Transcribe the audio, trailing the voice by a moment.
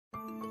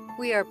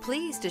We are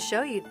pleased to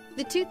show you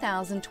the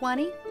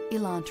 2020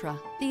 Elantra.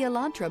 The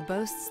Elantra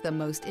boasts the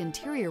most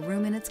interior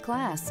room in its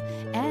class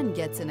and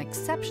gets an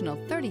exceptional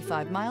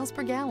 35 miles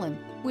per gallon.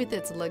 With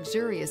its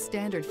luxurious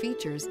standard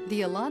features,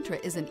 the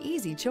Elantra is an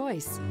easy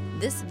choice.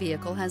 This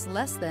vehicle has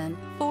less than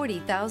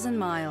 40,000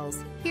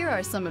 miles. Here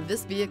are some of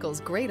this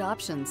vehicle's great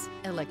options: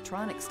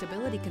 electronic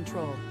stability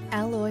control,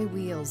 alloy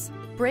wheels,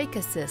 brake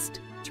assist,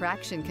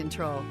 traction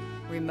control,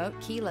 remote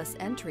keyless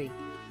entry,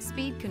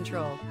 speed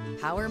control,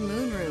 power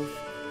moonroof,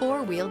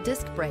 four-wheel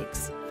disc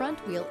brakes,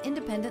 front-wheel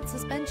independent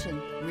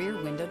suspension,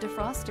 rear window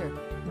defroster.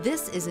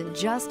 This isn't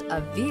just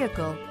a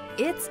vehicle,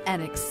 it's an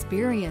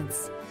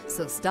experience.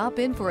 So stop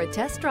in for a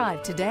test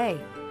drive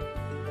today.